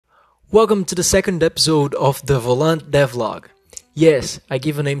Welcome to the second episode of the uVolant Devlog. Yes, I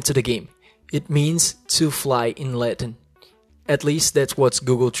give a name to the game. It means to fly in Latin. At least that's what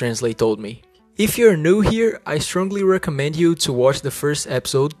Google Translate told me. If you're new here, I strongly recommend you to watch the first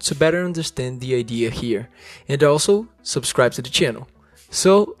episode to better understand the idea here, and also subscribe to the channel.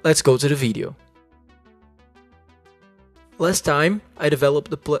 So let's go to the video. Last time I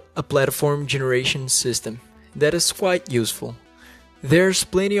developed a platform generation system that is quite useful. There's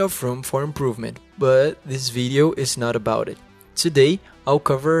plenty of room for improvement, but this video is not about it. Today, I'll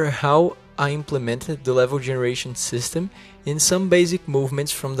cover how I implemented the level generation system in some basic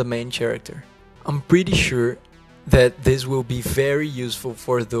movements from the main character. I'm pretty sure that this will be very useful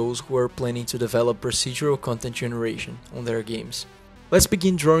for those who are planning to develop procedural content generation on their games. Let's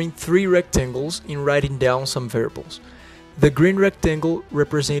begin drawing three rectangles and writing down some variables. The green rectangle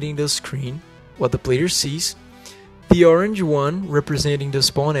representing the screen, what the player sees, the orange one representing the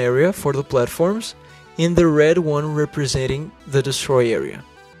spawn area for the platforms, and the red one representing the destroy area.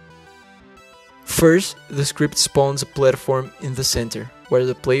 First, the script spawns a platform in the center, where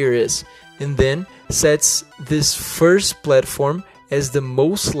the player is, and then sets this first platform as the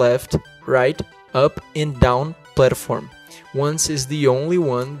most left, right, up and down platform. Once is the only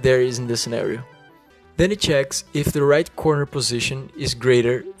one there is in the scenario. Then it checks if the right corner position is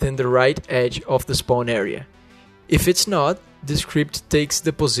greater than the right edge of the spawn area. If it's not, the script takes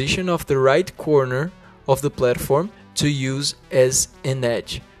the position of the right corner of the platform to use as an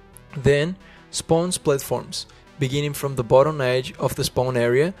edge. Then spawns platforms, beginning from the bottom edge of the spawn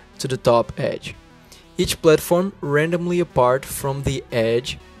area to the top edge. Each platform randomly apart from the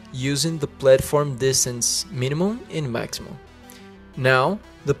edge using the platform distance minimum and maximum. Now,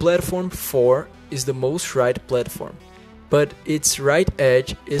 the platform 4 is the most right platform, but its right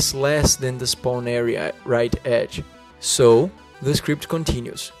edge is less than the spawn area right edge, so the script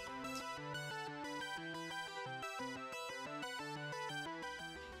continues.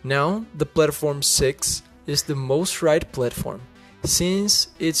 Now the platform 6 is the most right platform. Since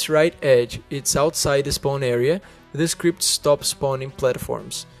its right edge is outside the spawn area, the script stops spawning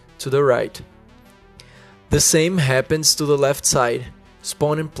platforms to the right. The same happens to the left side,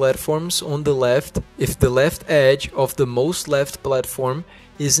 spawning platforms on the left if the left edge of the most left platform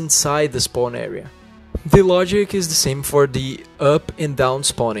is inside the spawn area. The logic is the same for the up and down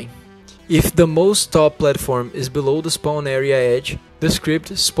spawning. If the most top platform is below the spawn area edge, the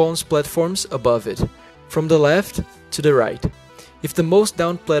script spawns platforms above it, from the left to the right. If the most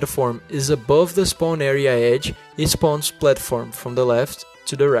down platform is above the spawn area edge, it spawns platform from the left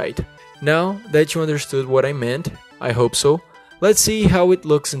to the right. Now that you understood what I meant, I hope so, let's see how it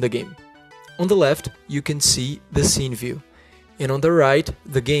looks in the game. On the left, you can see the scene view, and on the right,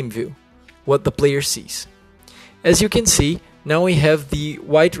 the game view, what the player sees. As you can see, now we have the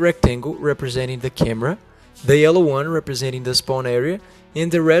white rectangle representing the camera, the yellow one representing the spawn area,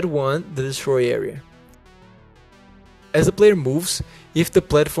 and the red one the destroy area. As the player moves, if the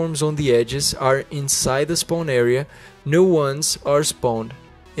platforms on the edges are inside the spawn area, new ones are spawned,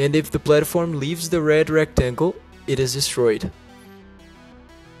 and if the platform leaves the red rectangle, it is destroyed.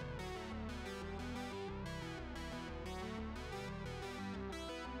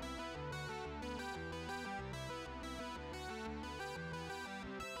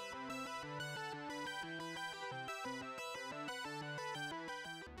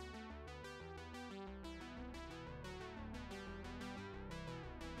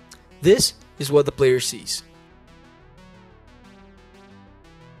 This is what the player sees.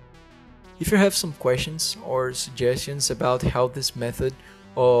 If you have some questions or suggestions about how this method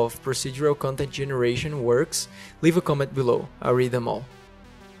of procedural content generation works, leave a comment below, I'll read them all.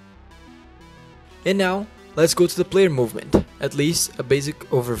 And now, let's go to the player movement, at least a basic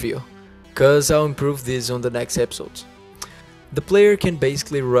overview, cause I'll improve this on the next episodes. The player can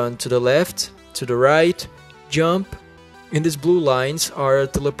basically run to the left, to the right, jump, and these blue lines are a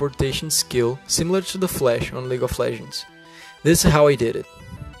teleportation skill similar to the Flash on League of Legends. This is how I did it.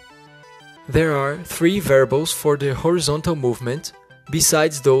 There are three variables for the horizontal movement,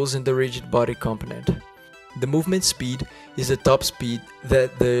 besides those in the rigid body component. The movement speed is the top speed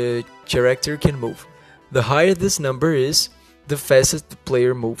that the character can move. The higher this number is, the fastest the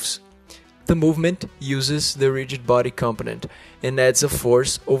player moves. The movement uses the rigid body component and adds a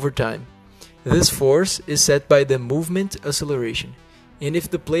force over time. This force is set by the movement acceleration, and if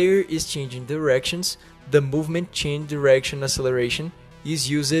the player is changing directions, the movement change direction acceleration is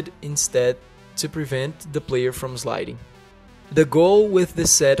used instead to prevent the player from sliding. The goal with this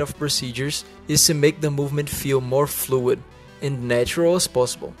set of procedures is to make the movement feel more fluid and natural as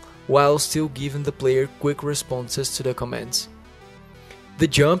possible, while still giving the player quick responses to the commands. The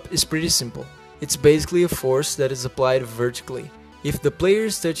jump is pretty simple. It's basically a force that is applied vertically if the player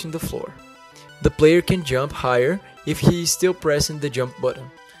is touching the floor. The player can jump higher if he is still pressing the jump button.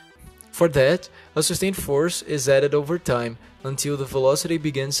 For that, a sustained force is added over time until the velocity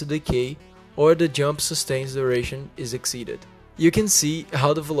begins to decay or the jump sustained duration is exceeded. You can see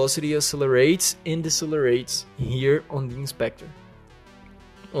how the velocity accelerates and decelerates here on the inspector.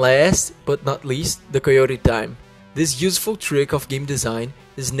 Last but not least, the coyote time. This useful trick of game design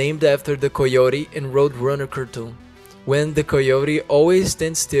is named after the coyote in Roadrunner cartoon, when the coyote always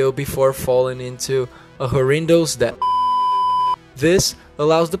stands still before falling into a horrendous death. This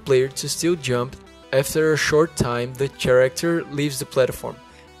allows the player to still jump after a short time the character leaves the platform,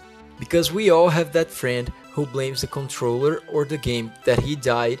 because we all have that friend who blames the controller or the game that he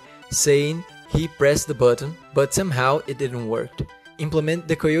died, saying he pressed the button but somehow it didn't work. Implement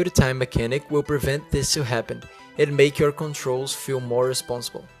the coyote time mechanic will prevent this to happen and make your controls feel more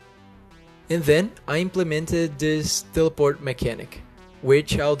responsible. And then I implemented this teleport mechanic,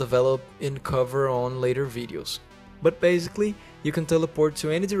 which I'll develop and cover on later videos. But basically, you can teleport to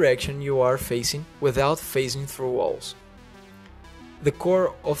any direction you are facing without phasing through walls. The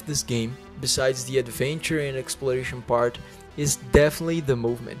core of this game, besides the adventure and exploration part, is definitely the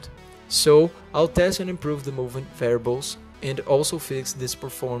movement. So I'll test and improve the movement variables and also fix this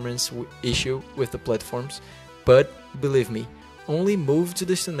performance issue with the platforms, but believe me, only move to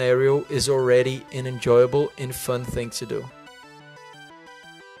the scenario is already an enjoyable and fun thing to do.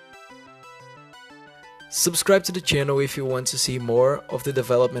 Subscribe to the channel if you want to see more of the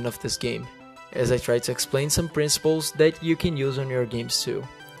development of this game, as I try to explain some principles that you can use on your games too.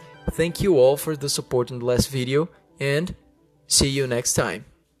 Thank you all for the support in the last video, and see you next time.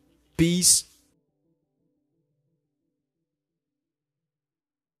 Peace.